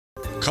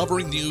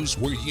Covering news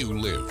where you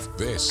live,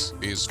 this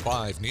is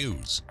 5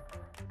 News.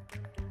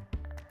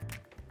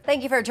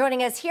 Thank you for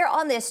joining us here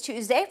on this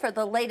Tuesday for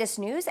the latest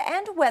news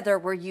and weather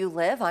where you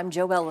live. I'm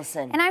Joe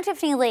Ellison. And I'm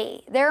Tiffany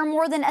Lee. There are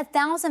more than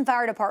 1,000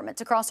 fire departments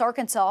across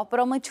Arkansas, but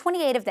only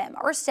 28 of them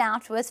are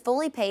staffed with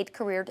fully paid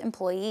career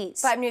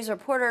employees. 5 News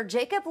reporter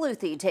Jacob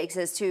Luthi takes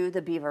us to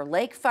the Beaver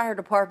Lake Fire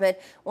Department,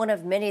 one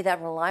of many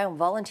that rely on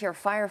volunteer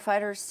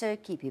firefighters to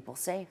keep people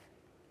safe.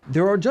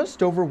 There are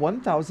just over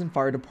 1,000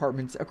 fire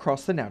departments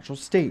across the natural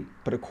state,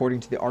 but according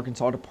to the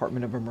Arkansas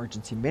Department of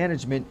Emergency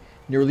Management,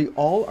 nearly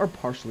all are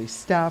partially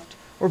staffed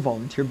or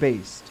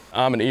volunteer-based.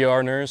 I'm an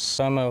ER nurse.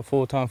 I'm a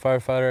full-time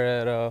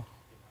firefighter at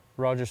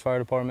Rogers Fire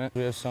Department.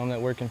 We have some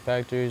that work in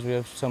factories. We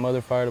have some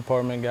other fire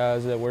department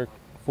guys that work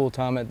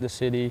full-time at the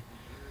city.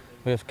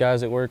 We have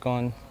guys that work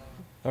on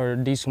or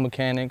diesel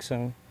mechanics,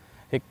 and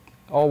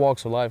all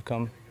walks of life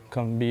come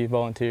be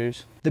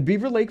volunteers. The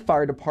Beaver Lake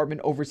Fire Department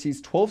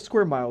oversees 12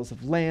 square miles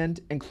of land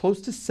and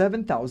close to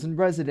 7,000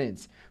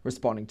 residents,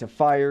 responding to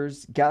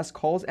fires, gas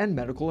calls, and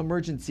medical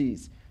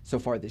emergencies. So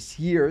far this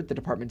year, the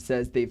department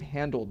says they've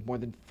handled more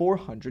than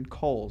 400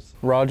 calls.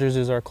 Rogers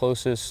is our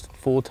closest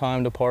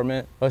full-time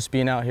department. Us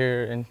being out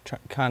here and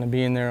kind of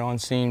being there on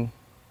scene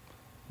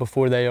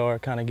before they are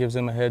kind of gives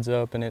them a heads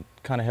up, and it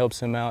kind of helps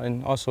them out,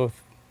 and also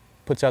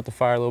puts out the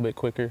fire a little bit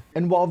quicker.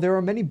 And while there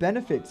are many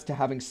benefits to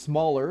having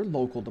smaller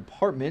local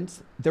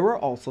departments, there are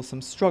also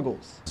some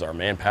struggles. Our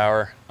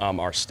manpower,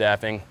 our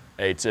staffing.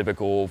 A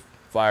typical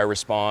fire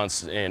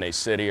response in a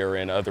city or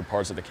in other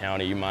parts of the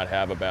county, you might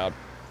have about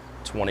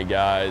 20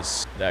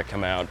 guys that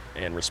come out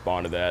and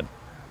respond to that.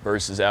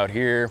 Versus out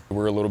here,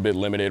 we're a little bit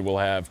limited. We'll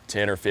have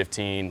 10 or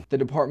 15. The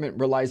department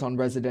relies on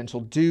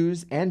residential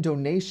dues and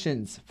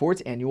donations for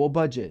its annual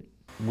budget.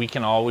 We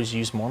can always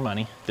use more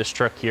money. This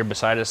truck here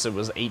beside us, it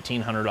was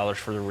 $1,800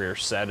 for the rear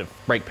set of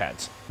brake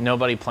pads.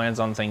 Nobody plans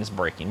on things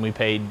breaking. We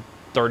paid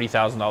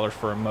 $30,000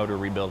 for a motor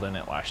rebuild in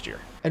it last year.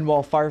 And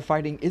while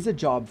firefighting is a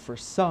job for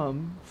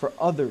some, for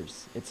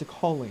others, it's a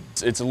calling.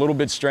 It's a little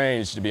bit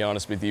strange, to be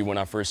honest with you, when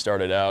I first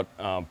started out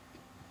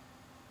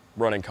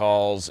running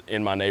calls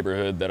in my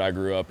neighborhood that I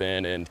grew up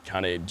in and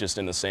kind of just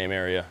in the same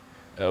area.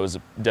 It was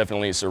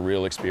definitely a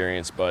surreal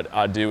experience, but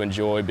I do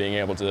enjoy being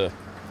able to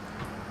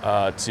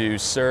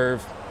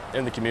serve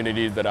in the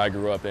community that I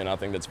grew up in. I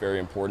think that's very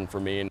important for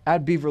me.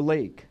 At Beaver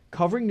Lake,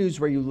 covering news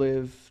where you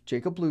live,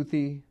 Jacob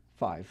Luthi,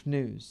 5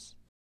 News.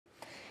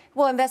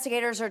 Well,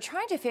 investigators are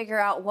trying to figure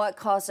out what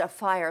caused a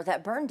fire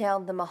that burned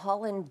down the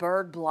Mulholland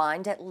Bird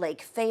Blind at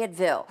Lake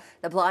Fayetteville.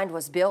 The blind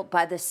was built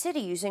by the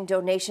city using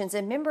donations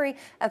in memory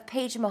of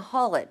Paige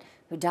Mulholland,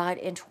 who died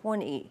in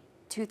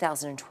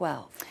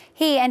 2012.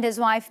 He and his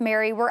wife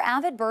Mary were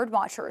avid bird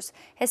watchers.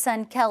 His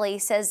son Kelly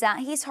says that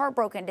he's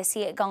heartbroken to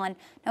see it gone,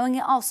 knowing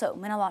it also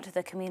meant a lot to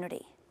the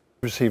community.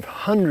 We received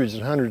hundreds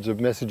and hundreds of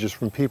messages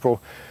from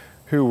people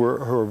who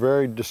were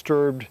very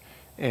disturbed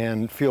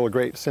and feel a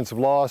great sense of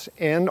loss,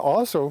 and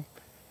also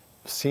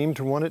seem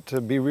to want it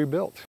to be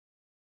rebuilt.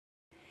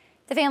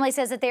 The family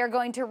says that they are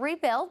going to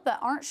rebuild, but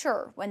aren't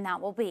sure when that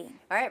will be.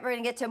 All right, we're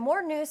going to get to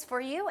more news for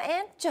you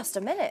in just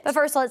a minute. But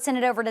first, let's send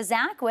it over to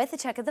Zach with a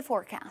check of the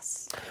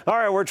forecast. All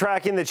right, we're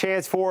tracking the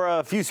chance for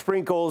a few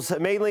sprinkles,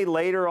 mainly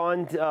later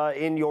on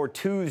in your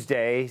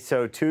Tuesday.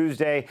 So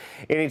Tuesday,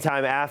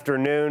 anytime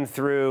afternoon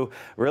through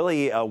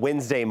really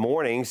Wednesday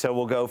morning. So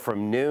we'll go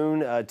from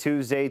noon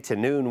Tuesday to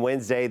noon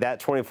Wednesday. That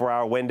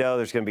 24-hour window,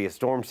 there's going to be a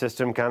storm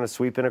system kind of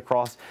sweeping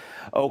across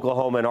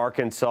Oklahoma and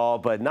Arkansas,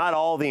 but not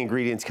all the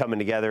ingredients coming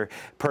together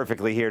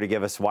perfectly here to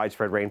give us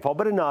widespread rainfall,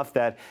 but enough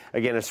that,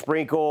 again, a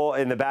sprinkle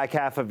in the back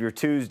half of your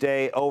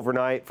Tuesday,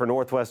 overnight for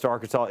northwest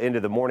Arkansas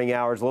into the morning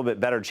hours. A little bit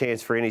better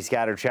chance for any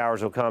scattered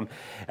showers will come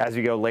as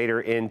we go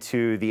later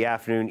into the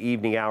afternoon,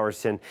 evening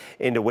hours and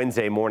into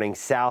Wednesday morning.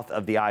 South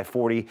of the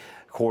I-40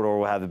 corridor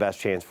will have the best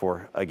chance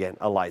for, again,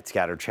 a light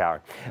scattered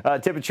shower.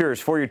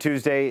 Temperatures for your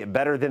Tuesday,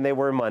 better than they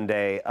were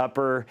Monday.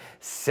 Upper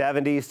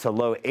 70s to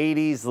low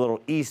 80s, a little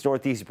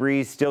east-northeast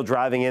breeze still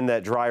driving in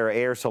that drier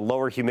air, so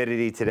lower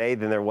humidity today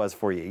than there was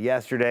for you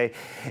yesterday.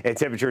 And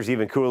temperatures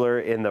even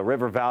cooler in the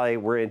River Valley.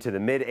 We're into the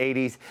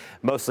mid-80s.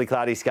 Mostly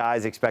cloudy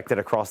skies expected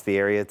across the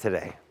area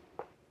today.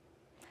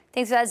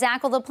 Thanks for that,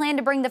 Zach. Well, the plan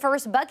to bring the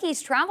first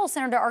Buc-ee's Travel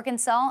Center to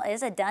Arkansas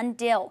is a done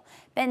deal.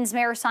 Benton's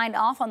mayor signed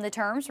off on the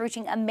terms,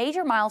 reaching a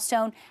major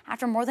milestone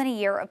after more than a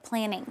year of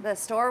planning. The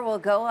store will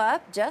go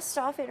up just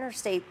off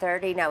Interstate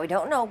 30. Now, we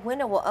don't know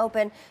when it will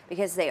open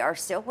because they are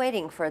still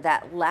waiting for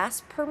that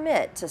last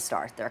permit to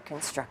start their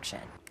construction.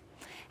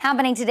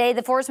 Happening today,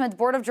 the Fort Smith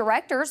Board of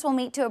Directors will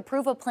meet to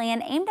approve a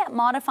plan aimed at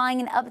modifying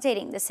and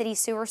updating the city's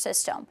sewer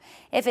system.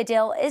 If a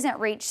deal isn't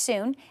reached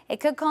soon, it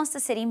could cost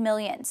the city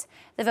millions.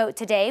 The vote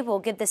today will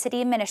give the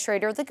city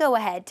administrator the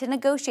go-ahead to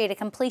negotiate a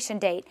completion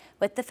date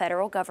with the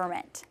federal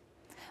government.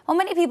 Well,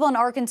 many people in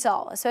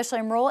Arkansas, especially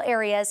in rural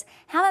areas,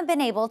 haven't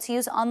been able to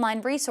use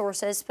online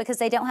resources because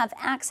they don't have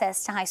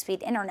access to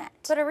high-speed internet.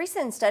 But a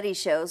recent study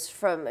shows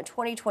from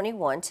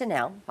 2021 to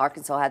now,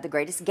 Arkansas had the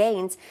greatest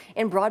gains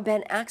in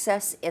broadband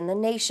access in the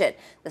nation.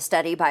 The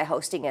study by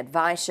Hosting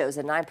Advice shows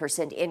a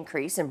 9%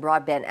 increase in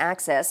broadband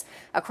access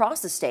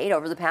across the state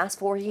over the past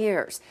 4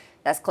 years.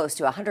 That's close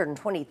to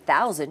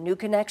 120,000 new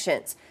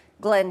connections.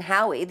 Glenn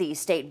Howie, the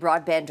state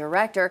broadband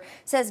director,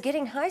 says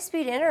getting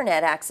high-speed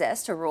internet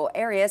access to rural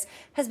areas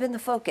has been the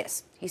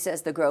focus. He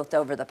says the growth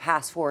over the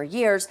past 4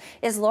 years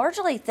is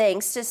largely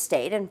thanks to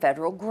state and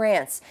federal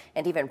grants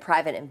and even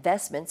private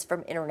investments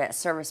from internet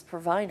service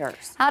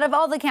providers. Out of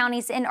all the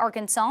counties in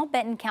Arkansas,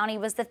 Benton County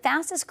was the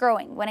fastest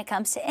growing when it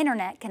comes to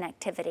internet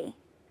connectivity.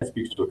 That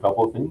speaks to a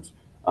couple of things.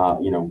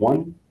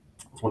 One,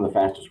 it's one of the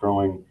fastest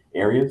growing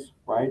areas,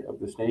 right, of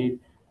the state,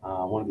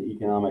 one of the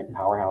economic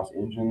powerhouse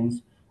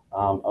engines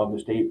of the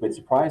state, but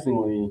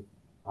surprisingly,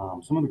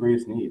 some of the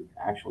greatest need,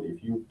 actually.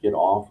 If you get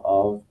off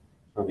of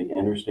sort of the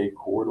interstate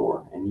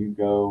corridor and you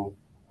go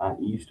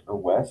east or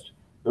west,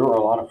 there are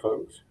a lot of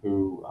folks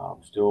who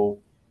still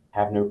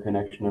have no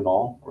connection at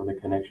all, or the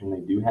connection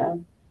they do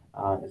have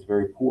is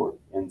very poor.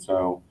 And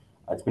so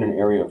it's been an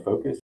area of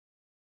focus.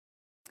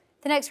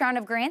 The next round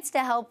of grants to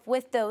help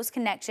with those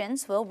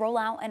connections will roll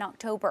out in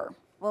October.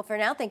 Well, for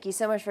now, thank you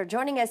so much for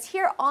joining us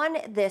here on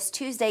this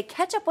Tuesday.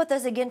 Catch up with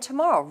us again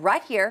tomorrow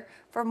right here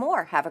for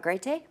more. Have a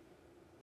great day.